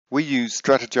We use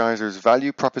Strategizer's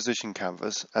value proposition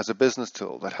canvas as a business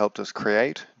tool that helped us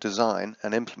create, design,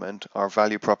 and implement our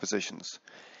value propositions.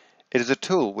 It is a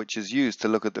tool which is used to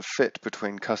look at the fit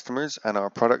between customers and our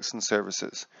products and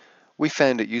services. We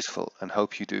found it useful and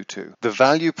hope you do too. The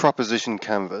value proposition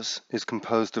canvas is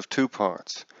composed of two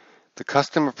parts, the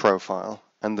customer profile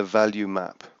and the value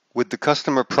map. With the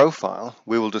customer profile,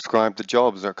 we will describe the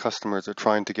jobs our customers are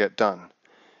trying to get done.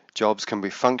 Jobs can be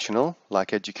functional,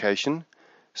 like education,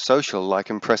 social, like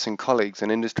impressing colleagues and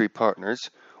industry partners,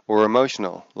 or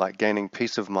emotional, like gaining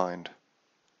peace of mind.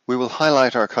 We will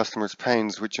highlight our customers'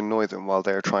 pains which annoy them while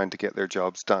they are trying to get their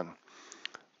jobs done.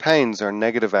 Pains are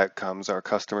negative outcomes our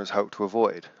customers hope to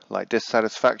avoid, like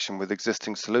dissatisfaction with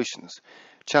existing solutions,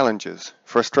 challenges,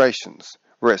 frustrations,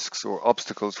 risks, or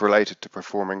obstacles related to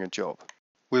performing a job.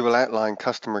 We will outline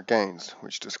customer gains,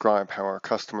 which describe how our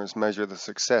customers measure the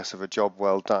success of a job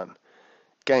well done.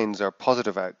 Gains are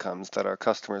positive outcomes that our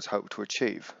customers hope to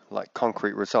achieve, like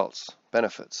concrete results,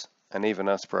 benefits, and even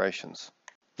aspirations.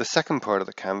 The second part of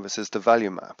the canvas is the value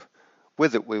map.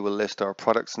 With it, we will list our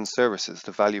products and services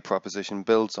the value proposition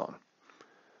builds on.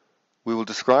 We will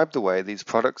describe the way these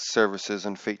products, services,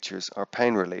 and features are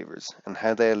pain relievers and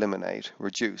how they eliminate,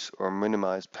 reduce, or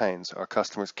minimize pains our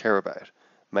customers care about,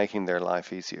 making their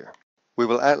life easier. We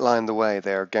will outline the way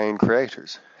they are gain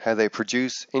creators, how they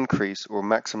produce, increase, or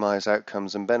maximize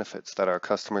outcomes and benefits that our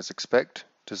customers expect,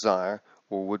 desire,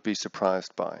 or would be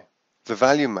surprised by. The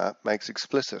value map makes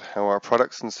explicit how our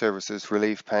products and services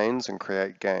relieve pains and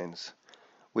create gains.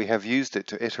 We have used it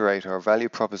to iterate our value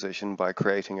proposition by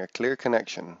creating a clear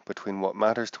connection between what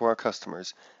matters to our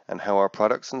customers and how our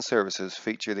products and services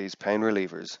feature these pain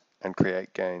relievers and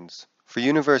create gains. For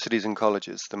universities and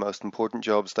colleges, the most important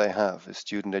jobs they have is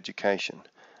student education,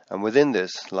 and within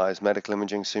this lies medical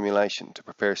imaging simulation to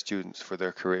prepare students for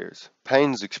their careers.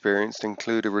 Pains experienced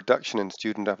include a reduction in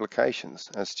student applications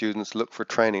as students look for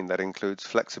training that includes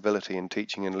flexibility in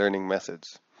teaching and learning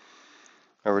methods.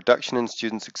 A reduction in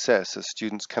student success as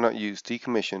students cannot use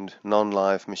decommissioned,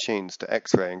 non-live machines to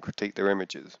X-ray and critique their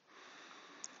images.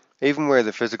 Even where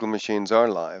the physical machines are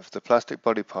live, the plastic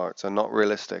body parts are not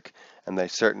realistic and they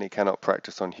certainly cannot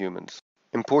practice on humans.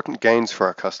 Important gains for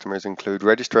our customers include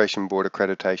registration board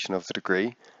accreditation of the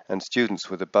degree and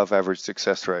students with above average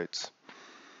success rates.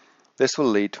 This will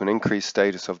lead to an increased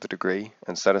status of the degree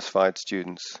and satisfied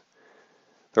students.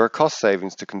 There are cost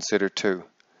savings to consider too.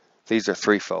 These are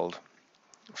threefold.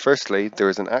 Firstly, there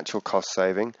is an actual cost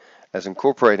saving, as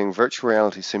incorporating virtual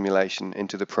reality simulation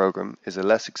into the program is a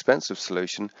less expensive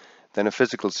solution than a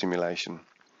physical simulation.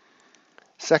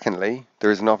 Secondly,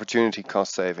 there is an opportunity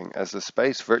cost saving, as the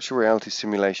space virtual reality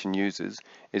simulation uses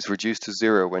is reduced to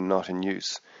zero when not in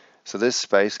use, so this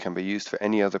space can be used for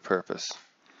any other purpose.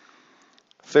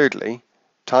 Thirdly,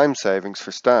 time savings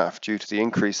for staff due to the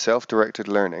increased self-directed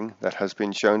learning that has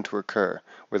been shown to occur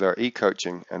with our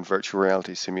e-coaching and virtual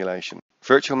reality simulation.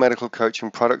 Virtual medical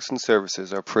coaching products and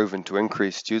services are proven to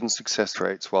increase student success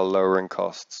rates while lowering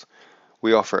costs.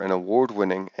 We offer an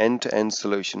award-winning end-to-end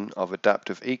solution of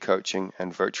adaptive e-coaching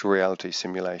and virtual reality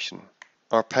simulation.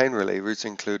 Our pain relievers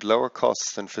include lower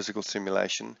costs than physical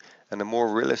simulation and a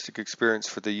more realistic experience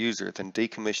for the user than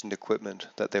decommissioned equipment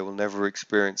that they will never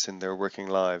experience in their working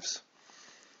lives.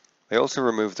 They also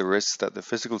remove the risks that the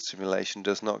physical simulation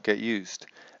does not get used,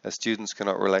 as students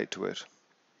cannot relate to it.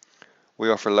 We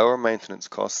offer lower maintenance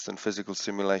costs than physical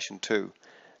simulation too,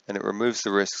 and it removes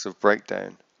the risks of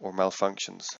breakdown or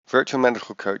malfunctions. Virtual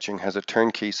medical coaching has a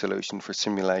turnkey solution for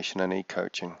simulation and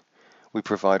e-coaching. We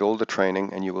provide all the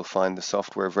training and you will find the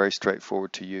software very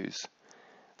straightforward to use.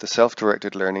 The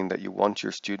self-directed learning that you want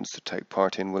your students to take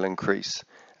part in will increase,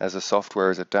 as the software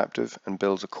is adaptive and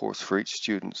builds a course for each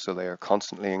student so they are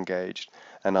constantly engaged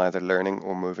and either learning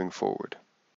or moving forward.